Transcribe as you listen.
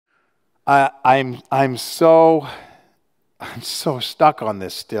I'm so stuck on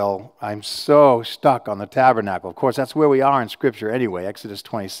this still. I'm so stuck on the tabernacle. Of course, that's where we are in Scripture anyway. Exodus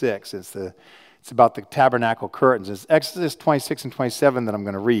 26. It's about the tabernacle curtains. It's Exodus 26 and 27 that I'm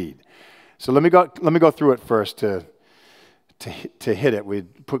going to read. So let me go through it first to hit it. We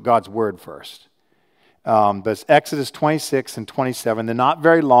put God's word first. But it's Exodus 26 and 27. They're not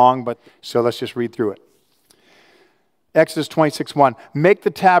very long, but so let's just read through it. Exodus 26:1. Make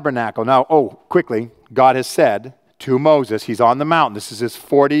the tabernacle. Now, quickly, God has said to Moses, he's on the mountain. This is his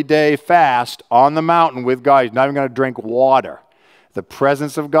 40-day fast on the mountain with God. He's not even going to drink water. The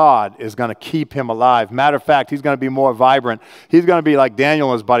presence of God is going to keep him alive. Matter of fact, he's going to be more vibrant. He's going to be like Daniel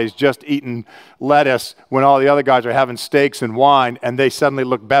and his buddies just eating lettuce when all the other guys are having steaks and wine, and they suddenly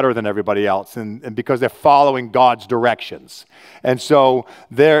look better than everybody else, and because they're following God's directions. And so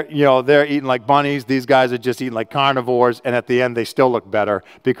they're eating like bunnies. These guys are just eating like carnivores, and at the end they still look better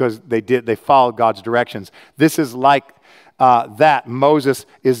because they followed God's directions. This is like that Moses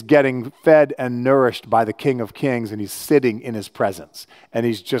is getting fed and nourished by the King of Kings, and he's sitting in his presence. And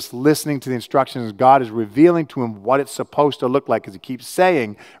he's just listening to the instructions. God is revealing to him what it's supposed to look like, as he keeps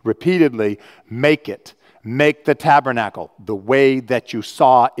saying repeatedly, make it. Make the tabernacle the way that you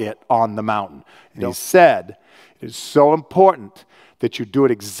saw it on the mountain. And he said, it is so important that you do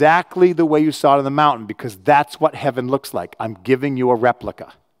it exactly the way you saw it on the mountain, because that's what heaven looks like. I'm giving you a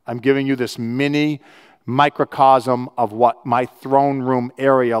replica. I'm giving you this mini microcosm of what my throne room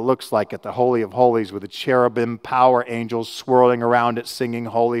area looks like at the Holy of Holies, with the cherubim power angels swirling around it singing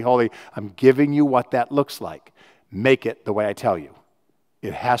holy, holy. I'm giving you what that looks like. Make it the way I tell you.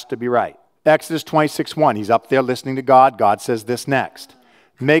 It has to be right. Exodus 26:1, he's up there listening to God. God says this next.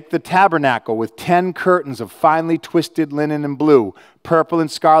 Make the tabernacle with 10 curtains of finely twisted linen and blue, purple and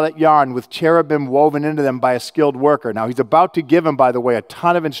scarlet yarn with cherubim woven into them by a skilled worker. Now, he's about to give him, by the way, a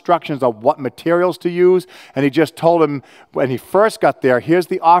ton of instructions on what materials to use. And he just told him when he first got there, here's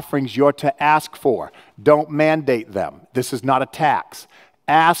the offerings you're to ask for. Don't mandate them. This is not a tax.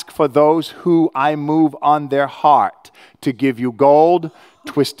 Ask for those who I move on their heart to give you gold,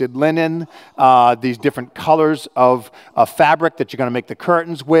 twisted linen, these different colors of fabric that you're going to make the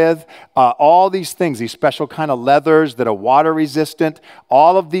curtains with, all these things, these special kind of leathers that are water resistant,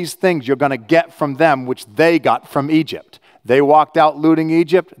 all of these things you're going to get from them, which they got from Egypt. They walked out looting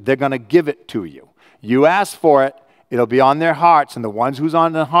Egypt, they're going to give it to you. You ask for it, it'll be on their hearts, and the ones who's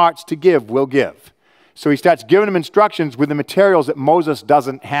on their hearts to give will give. So he starts giving them instructions with the materials that Moses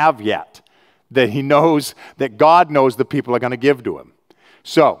doesn't have yet, that he knows, that God knows the people are going to give to him.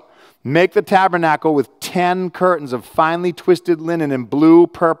 So, make the tabernacle with 10 curtains of finely twisted linen in blue,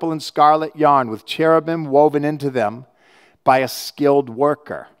 purple, and scarlet yarn with cherubim woven into them by a skilled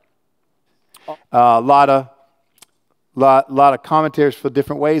worker. A lot of commentaries for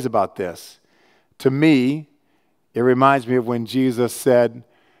different ways about this. To me, it reminds me of when Jesus said,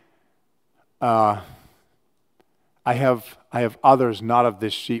 I have others not of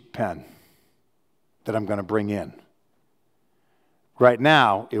this sheep pen that I'm going to bring in. Right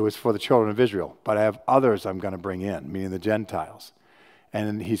now, it was for the children of Israel, but I have others I'm going to bring in, meaning the Gentiles.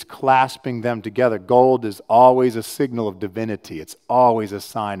 And he's clasping them together. Gold is always a signal of divinity. It's always a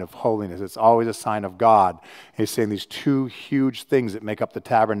sign of holiness. It's always a sign of God. He's saying these two huge things that make up the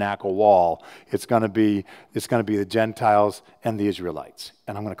tabernacle wall. It's going to be the Gentiles and the Israelites.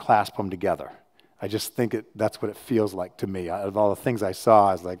 And I'm going to clasp them together. I just think that's what it feels like to me. Out of all the things I saw,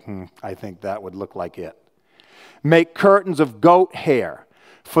 I was like, I think that would look like it. Make curtains of goat hair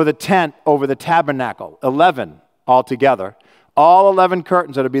for the tent over the tabernacle, 11 altogether. All 11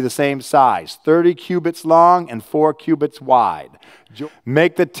 curtains are to be the same size, 30 cubits long and 4 cubits wide.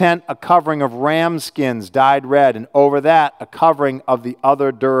 Make the tent a covering of ram skins dyed red, and over that a covering of the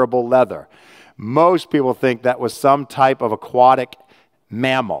other durable leather. Most people think that was some type of aquatic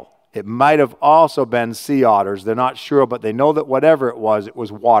mammal. It might have also been sea otters. They're not sure, but they know that whatever it was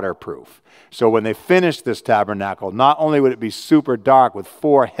waterproof. So when they finished this tabernacle, not only would it be super dark with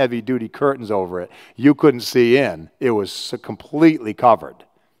 4 heavy-duty curtains over it, you couldn't see in. It was completely covered.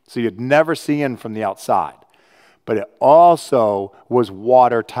 So you'd never see in from the outside. But it also was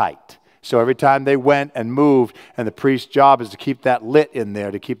watertight. So every time they went and moved, and the priest's job is to keep that lit in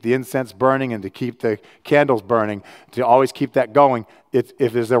there, to keep the incense burning and to keep the candles burning, to always keep that going. If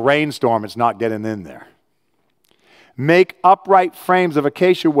there's a rainstorm, it's not getting in there. Make upright frames of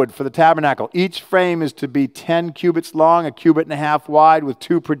acacia wood for the tabernacle. Each frame is to be 10 cubits long, 1.5 cubits wide, with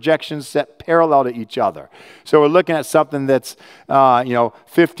 2 projections set parallel to each other. So we're looking at something that's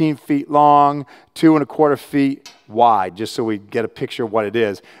 15 feet long, 2.25 feet wide, just so we get a picture of what it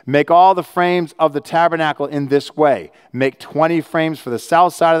is. Make all the frames of the tabernacle in this way. Make 20 frames for the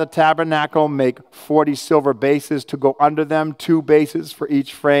south side of the tabernacle. Make 40 silver bases to go under them, 2 bases for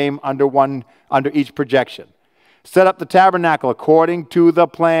each frame under each projection. Set up the tabernacle according to the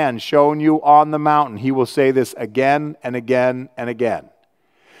plan shown you on the mountain. He will say this again and again and again.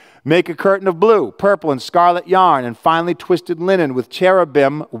 Make a curtain of blue, purple, and scarlet yarn, and finely twisted linen with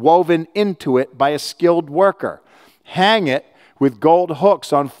cherubim woven into it by a skilled worker. Hang it with gold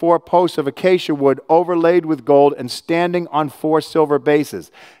hooks on 4 posts of acacia wood overlaid with gold and standing on 4 silver bases.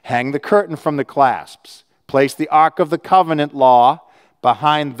 Hang the curtain from the clasps. Place the Ark of the Covenant law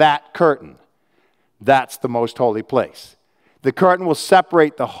behind that curtain. That's the most holy place. The curtain will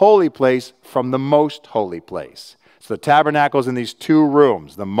separate the holy place from the most holy place. So the tabernacle is in these 2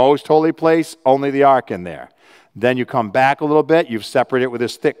 rooms. The most holy place, only the ark in there. Then you come back a little bit, you've separated it with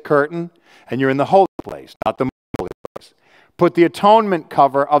this thick curtain, and you're in the holy place, not the most holy place. Put the atonement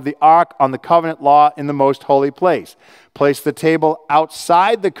cover of the ark on the covenant law in the most holy place. Place the table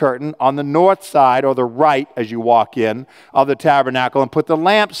outside the curtain on the north side or the right as you walk in of the tabernacle, and put the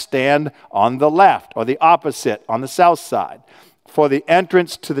lampstand on the left or the opposite on the south side. For the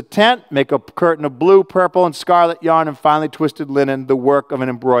entrance to the tent, make a curtain of blue, purple, and scarlet yarn and finely twisted linen, the work of an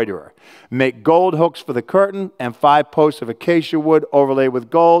embroiderer. Make gold hooks for the curtain and 5 posts of acacia wood overlaid with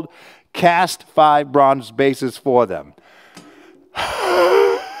gold. Cast 5 bronze bases for them.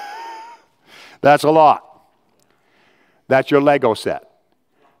 That's a lot. That's your Lego set.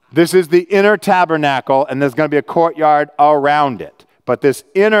 This is the inner tabernacle, and there's going to be a courtyard around it. But this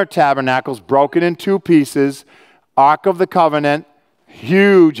inner tabernacle is broken in 2 pieces. Ark of the Covenant,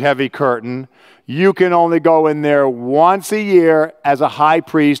 huge heavy curtain. You can only go in there once a year as a high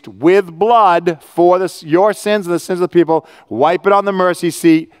priest with blood for your sins and the sins of the people. Wipe it on the mercy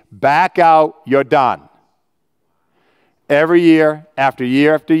seat, back out, you're done. Every year, after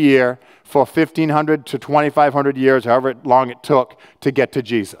year, for 1,500 to 2,500 years, however long it took to get to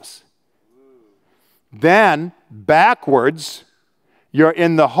Jesus. Then, backwards, you're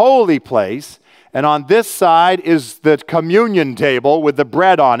in the holy place. And on this side is the communion table with the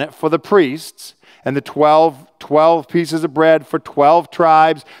bread on it for the priests. And the 12 pieces of bread for 12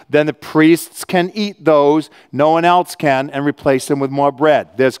 tribes. Then the priests can eat those. No one else can, and replace them with more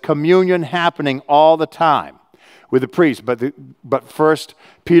bread. There's communion happening all the time with the priests. But first,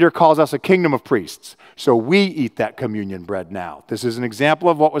 Peter calls us a kingdom of priests. So we eat that communion bread now. This is an example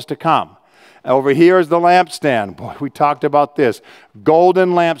of what was to come. Over here is the lampstand. Boy, we talked about this. Golden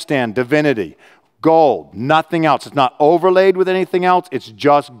lampstand, divinity. Gold, nothing else. It's not overlaid with anything else. It's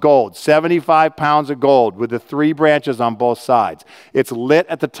just gold. 75 pounds of gold with the 3 branches on both sides. It's lit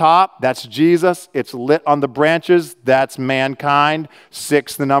at the top. That's Jesus. It's lit on the branches. That's mankind.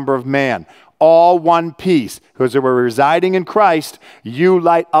 6, the number of man. All one piece. Because we're residing in Christ, you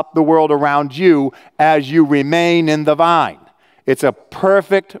light up the world around you as you remain in the vine. It's a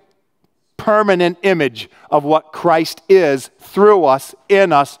perfect, permanent image of what Christ is through us,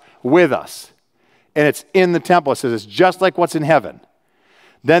 in us, with us. And it's in the temple. It says it's just like what's in heaven.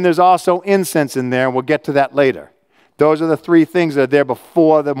 Then there's also incense in there, and we'll get to that later. Those are the 3 things that are there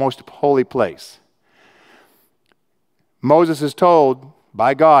before the most holy place. Moses is told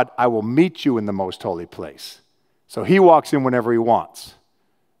by God, I will meet you in the most holy place. So he walks in whenever he wants.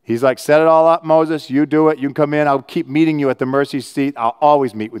 He's like, set it all up, Moses. You do it. You can come in. I'll keep meeting you at the mercy seat. I'll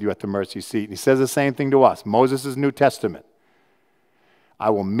always meet with you at the mercy seat. And he says the same thing to us. Moses' New Testament. I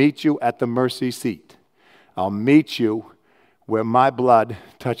will meet you at the mercy seat. I'll meet you where my blood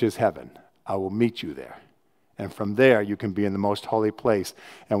touches heaven. I will meet you there. And from there, you can be in the most holy place.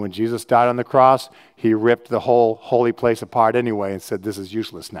 And when Jesus died on the cross, he ripped the whole holy place apart anyway and said, this is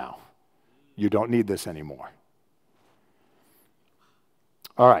useless now. You don't need this anymore.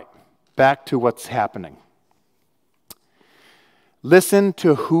 All right, back to what's happening. Listen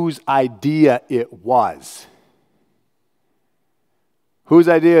to whose idea it was. Whose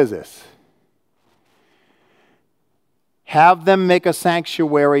idea is this? Have them make a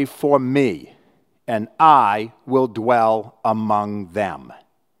sanctuary for me, and I will dwell among them.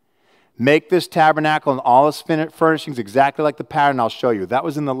 Make this tabernacle and all its furnishings exactly like the pattern I'll show you. That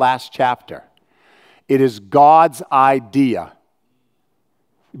was in the last chapter. It is God's idea.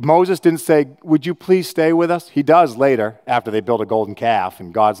 Moses didn't say, would you please stay with us? He does later, after they build a golden calf,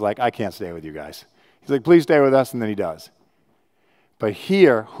 and God's like, I can't stay with you guys. He's like, please stay with us, and then he does. But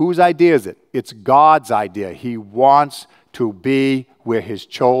here, whose idea is it? It's God's idea. He wants to be where his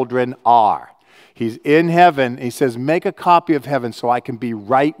children are. He's in heaven. He says, make a copy of heaven so I can be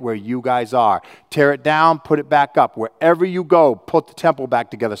right where you guys are. Tear it down, put it back up. Wherever you go, put the temple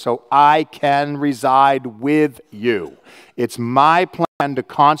back together so I can reside with you. It's my plan to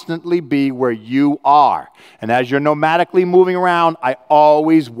constantly be where you are. And as you're nomadically moving around, I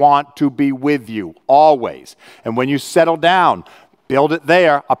always want to be with you, always. And when you settle down, build it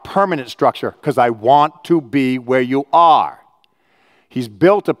there, a permanent structure, because I want to be where you are. He's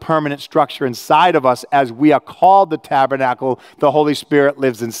built a permanent structure inside of us as we are called the tabernacle. The Holy Spirit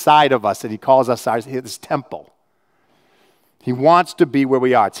lives inside of us, and he calls us his temple. He wants to be where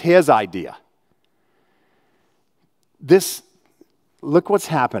we are. It's his idea. Look what's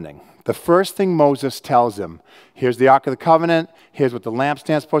happening. The first thing Moses tells him, here's the Ark of the Covenant, here's what the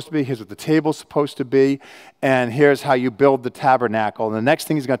lampstand's supposed to be, here's what the table's supposed to be, and here's how you build the tabernacle. And the next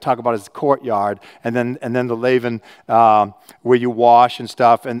thing he's going to talk about is the courtyard, and then the laven where you wash and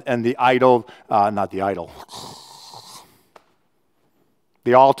stuff, and the idol, not the idol,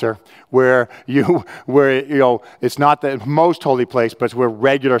 the altar, where it's not the most holy place, but it's where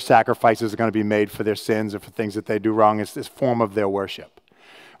regular sacrifices are going to be made for their sins or for things that they do wrong. It's this form of their worship.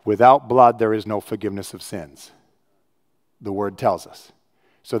 Without blood, there is no forgiveness of sins. The word tells us.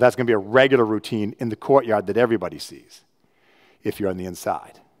 So that's going to be a regular routine in the courtyard that everybody sees if you're on the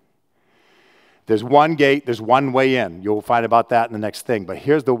inside. There's one gate, there's one way in. You'll find about that in the next thing. But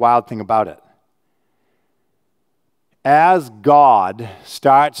here's the wild thing about it. As God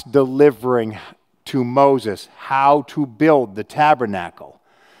starts delivering to Moses how to build the tabernacle,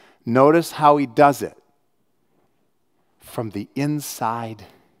 notice how he does it. From the inside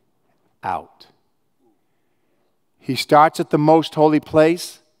out. He starts at the most holy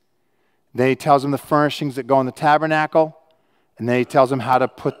place. Then he tells him the furnishings that go in the tabernacle. And then he tells him how to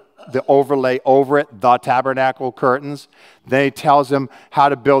put the overlay over it, the tabernacle curtains. Then he tells him how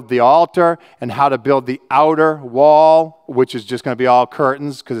to build the altar and how to build the outer wall, which is just going to be all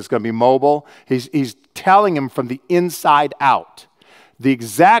curtains because it's going to be mobile. He's telling him from the inside out. The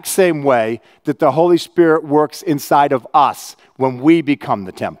exact same way that the Holy Spirit works inside of us when we become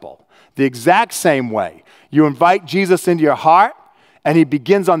the temple. The exact same way. You invite Jesus into your heart, and he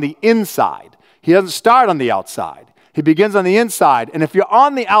begins on the inside. He doesn't start on the outside. He begins on the inside. And if you're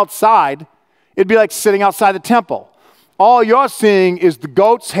on the outside, it'd be like sitting outside the temple. All you're seeing is the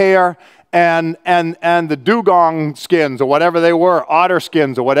goat's hair and the dugong skins or whatever they were, otter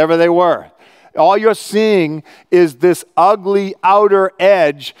skins or whatever they were. All you're seeing is this ugly outer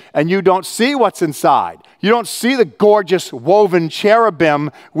edge, and you don't see what's inside. You don't see the gorgeous woven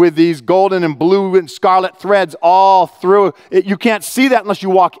cherubim with these golden and blue and scarlet threads all through it. You can't see that unless you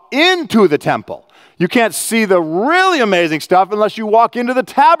walk into the temple. You can't see the really amazing stuff unless you walk into the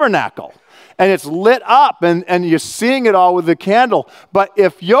tabernacle. And it's lit up, and you're seeing it all with the candle. But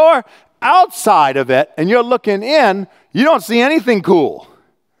if you're outside of it and you're looking in, you don't see anything cool.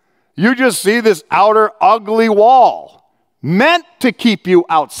 You just see this outer ugly wall meant to keep you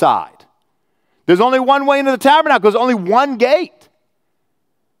outside. There's only one way into the tabernacle. There's only one gate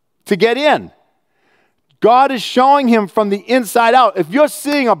to get in. God is showing him from the inside out. If you're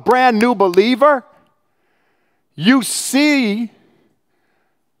seeing a brand new believer, you see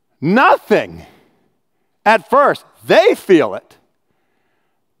nothing at first. They feel it,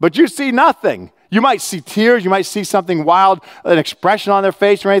 but you see nothing. You might see tears, you might see something wild, an expression on their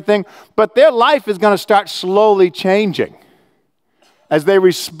face or anything, but their life is going to start slowly changing as they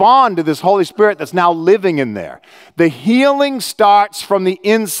respond to this Holy Spirit that's now living in there. The healing starts from the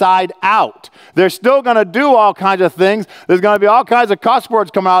inside out. They're still going to do all kinds of things. There's going to be all kinds of cuss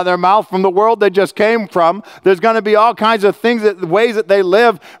words come out of their mouth from the world they just came from. There's going to be all kinds of things, ways that they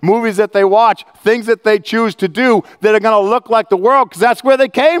live, movies that they watch, things that they choose to do that are going to look like the world because that's where they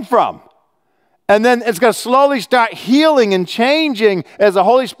came from. And then it's going to slowly start healing and changing as the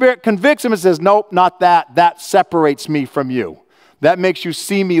Holy Spirit convicts him and says, nope, not that. That separates me from you. That makes you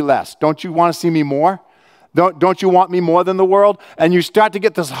see me less. Don't you want to see me more? Don't you want me more than the world? And you start to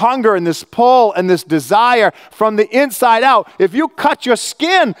get this hunger and this pull and this desire from the inside out. If you cut your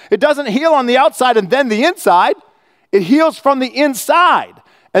skin, it doesn't heal on the outside and then the inside. It heals from the inside.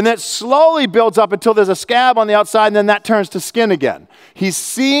 And that slowly builds up until there's a scab on the outside, and then that turns to skin again. He's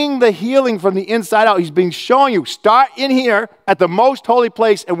seeing the healing from the inside out. He's been showing you, start in here at the most holy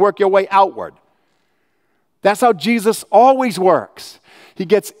place and work your way outward. That's how Jesus always works. He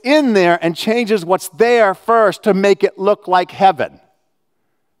gets in there and changes what's there first to make it look like heaven.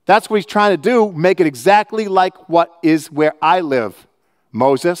 That's what he's trying to do, make it exactly like what is where I live,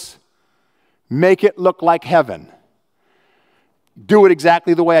 Moses. Make it look like heaven. Do it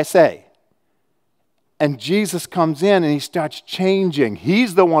exactly the way I say. And Jesus comes in and he starts changing.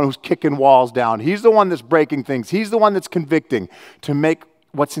 He's the one who's kicking walls down. He's the one that's breaking things. He's the one that's convicting to make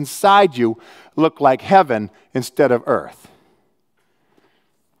what's inside you look like heaven instead of earth.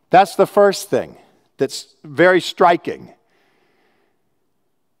 That's the first thing that's very striking.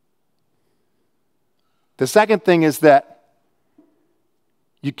 The second thing is that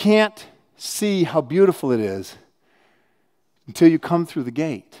you can't see how beautiful it is until you come through the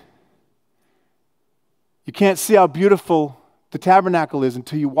gate. You can't see how beautiful the tabernacle is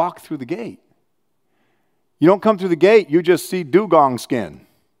until you walk through the gate. You don't come through the gate, you just see dugong skin.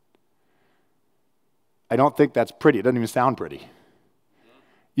 I don't think that's pretty. It doesn't even sound pretty.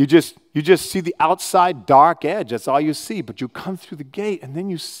 You just see the outside dark edge. That's all you see. But you come through the gate, and then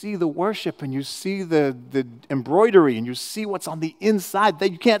you see the worship, and you see the embroidery, and you see what's on the inside.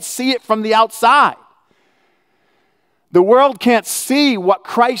 You can't see it from the outside. The world can't see what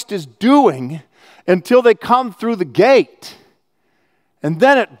Christ is doing until they come through the gate. And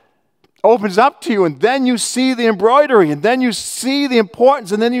then it opens up to you, and then you see the embroidery, and then you see the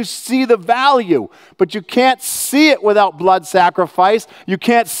importance, and then you see the value. But you can't see it without blood sacrifice. You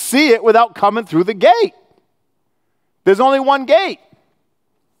can't see it without coming through the gate. There's only one gate.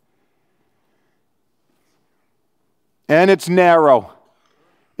 And it's narrow.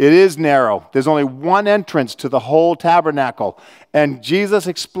 It is narrow. There's only one entrance to the whole tabernacle. And Jesus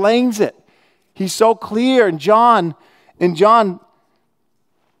explains it. He's so clear. In John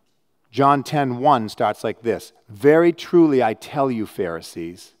 10:1 starts like this. Very truly I tell you,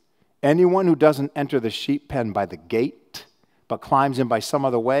 Pharisees, anyone who doesn't enter the sheep pen by the gate, but climbs in by some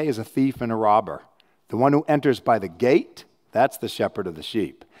other way, is a thief and a robber. The one who enters by the gate, that's the shepherd of the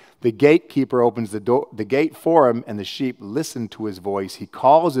sheep. The gatekeeper opens the gate for him, and the sheep listen to his voice. He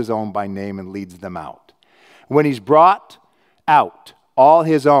calls his own by name and leads them out. When he's brought out all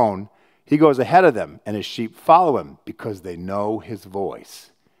his own, he goes ahead of them, and his sheep follow him because they know his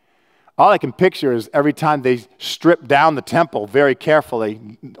voice. All I can picture is every time they strip down the temple very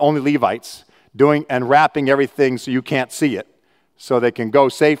carefully, only Levites, doing and wrapping everything so you can't see it, so they can go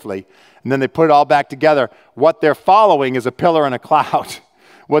safely, and then they put it all back together. What they're following is a pillar and a cloud.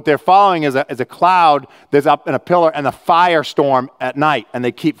 What they're following is a cloud that's up in a pillar and a firestorm at night, and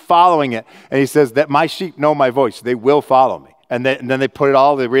they keep following it. And he says that my sheep know my voice. They will follow me. And then they put it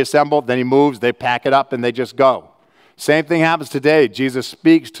all, they reassemble, then he moves, they pack it up, and they just go. Same thing happens today. Jesus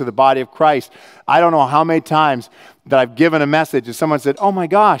speaks to the body of Christ. I don't know how many times that I've given a message and someone said, oh my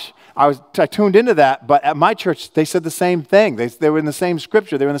gosh, I tuned into that, but at my church they said the same thing. They were in the same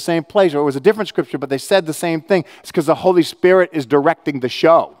scripture. They were in the same place, or it was a different scripture, but they said the same thing. It's because the Holy Spirit is directing the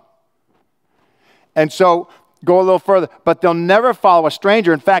show. And so go a little further, but they'll never follow a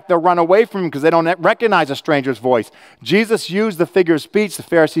stranger. In fact, they'll run away from him because they don't recognize a stranger's voice. Jesus used the figure of speech. The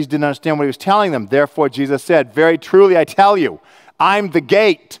Pharisees didn't understand what he was telling them. Therefore, Jesus said, very truly I tell you, I'm the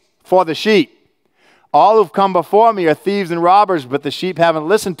gate for the sheep. All who've come before me are thieves and robbers, but the sheep haven't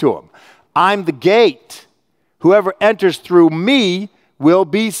listened to them. I'm the gate. Whoever enters through me will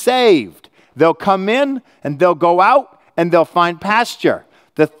be saved. They'll come in and they'll go out and they'll find pasture.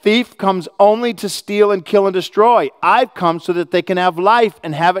 The thief comes only to steal and kill and destroy. I've come so that they can have life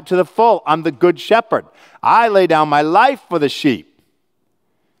and have it to the full. I'm the good shepherd. I lay down my life for the sheep.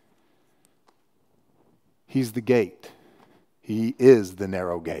 He's the gate. He is the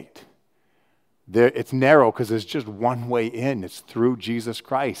narrow gate. It's narrow because there's just one way in. It's through Jesus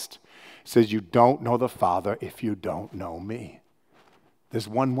Christ. It says you don't know the Father if you don't know me. There's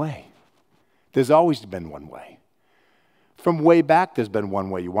one way. There's always been one way. From way back, there's been one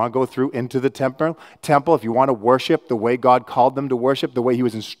way. You want to go through into the temple, if you want to worship the way God called them to worship, the way he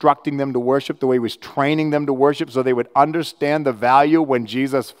was instructing them to worship, the way he was training them to worship so they would understand the value when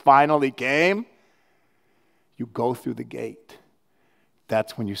Jesus finally came, you go through the gate.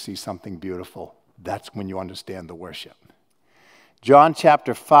 That's when you see something beautiful. That's when you understand the worship. John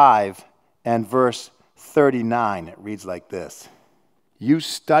chapter 5 and verse 39, it reads like this. You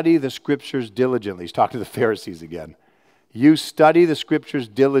study the scriptures diligently. He's talking to the Pharisees again. You study the scriptures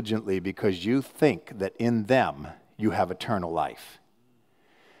diligently because you think that in them you have eternal life.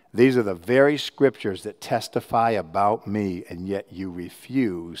 These are the very scriptures that testify about me, and yet you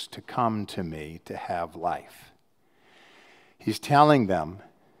refuse to come to me to have life. He's telling them,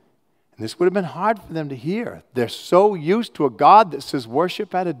 and this would have been hard for them to hear. They're so used to a God that says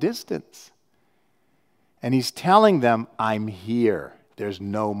worship at a distance. And he's telling them, I'm here. There's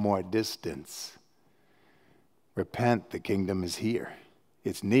no more distance. Repent, the kingdom is here.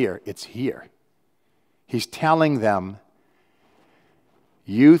 It's near, it's here. He's telling them,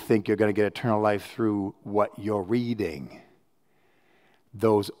 you think you're going to get eternal life through what you're reading.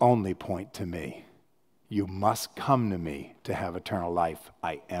 Those only point to me. You must come to me to have eternal life.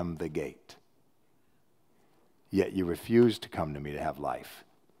 I am the gate. Yet you refuse to come to me to have life.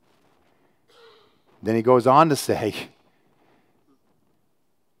 Then he goes on to say,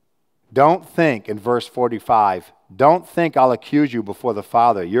 don't think, in verse 45, don't think I'll accuse you before the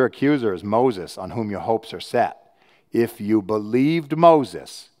Father. Your accuser is Moses, on whom your hopes are set. If you believed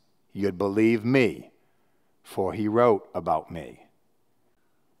Moses, you'd believe me, for he wrote about me.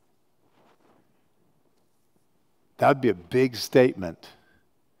 That would be a big statement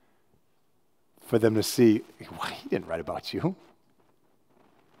for them to see. He didn't write about you.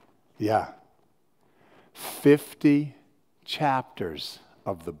 Yeah. 50 chapters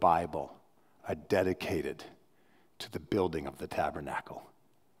of the Bible are dedicated to the building of the tabernacle.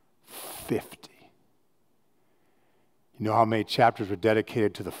 50. You know how many chapters were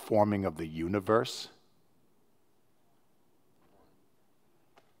dedicated to the forming of the universe?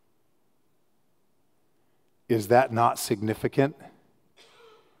 Is that not significant?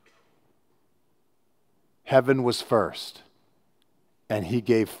 Heaven was first. And he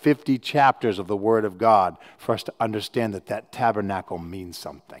gave 50 chapters of the Word of God for us to understand that that tabernacle means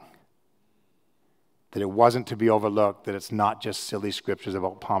something. That it wasn't to be overlooked, that it's not just silly scriptures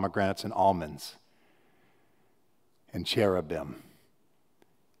about pomegranates and almonds and cherubim.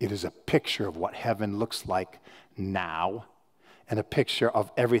 It is a picture of what heaven looks like now and a picture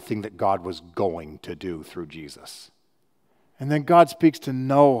of everything that God was going to do through Jesus. And then God speaks to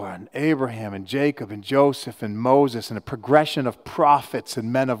Noah and Abraham and Jacob and Joseph and Moses and a progression of prophets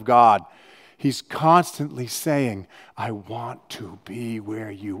and men of God. He's constantly saying, I want to be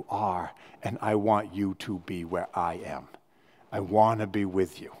where you are, and I want you to be where I am. I want to be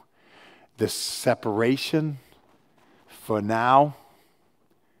with you. This separation, for now,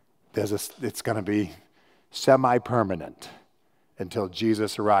 it's going to be semi-permanent until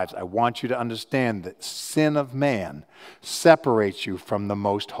Jesus arrives. I want you to understand that sin of man separates you from the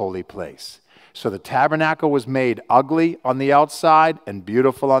most holy place. So the tabernacle was made ugly on the outside and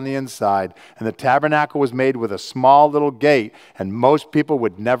beautiful on the inside. And the tabernacle was made with a small little gate. And most people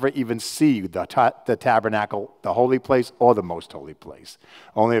would never even see the tabernacle, the holy place, or the most holy place.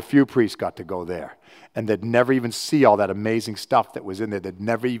 Only a few priests got to go there. And they'd never even see all that amazing stuff that was in there. They'd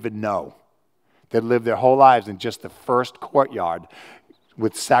never even know. They'd live their whole lives in just the first courtyard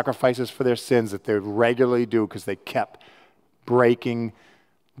with sacrifices for their sins that they would regularly do because they kept breaking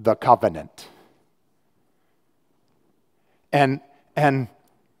the covenant. And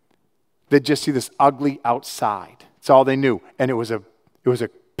they'd just see this ugly outside. That's all they knew. And it was a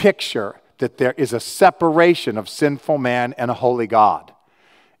picture that there is a separation of sinful man and a holy God.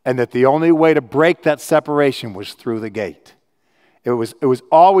 And that the only way to break that separation was through the gate. It was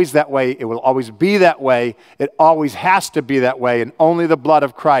always that way. It will always be that way. It always has to be that way. And only the blood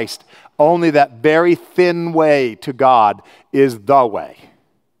of Christ, only that very thin way to God is the way.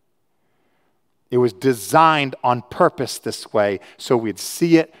 It was designed on purpose this way so we'd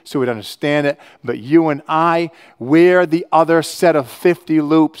see it, so we'd understand it. But you and I, we're the other set of 50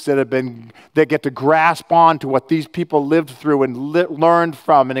 loops that get to grasp on to what these people lived through and learned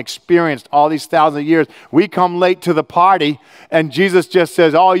from and experienced all these thousands of years. We come late to the party, and Jesus just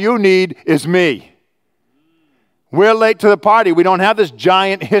says, all you need is me. We're late to the party. We don't have this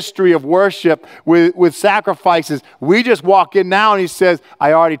giant history of worship with sacrifices. We just walk in now and he says,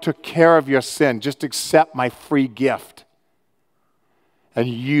 I already took care of your sin. Just accept my free gift. And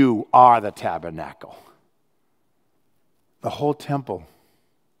you are the tabernacle. The whole temple,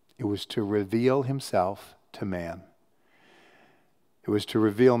 it was to reveal himself to man. It was to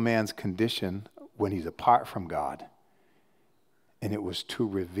reveal man's condition when he's apart from God. And it was to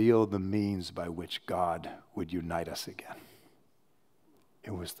reveal the means by which God would unite us again.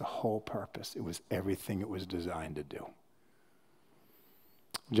 It was the whole purpose. It was everything it was designed to do.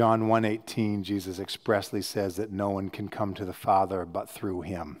 John 1:18, Jesus expressly says that no one can come to the Father but through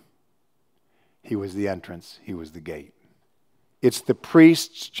him. He was the entrance. He was the gate. It's the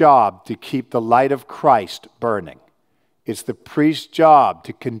priest's job to keep the light of Christ burning. It's the priest's job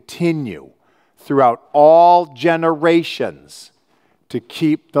to continue throughout all generations to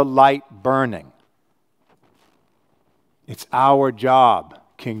keep the light burning. It's our job,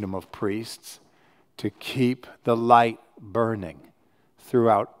 kingdom of priests, to keep the light burning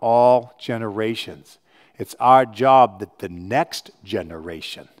throughout all generations. It's our job that the next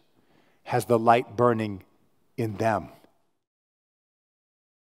generation has the light burning in them.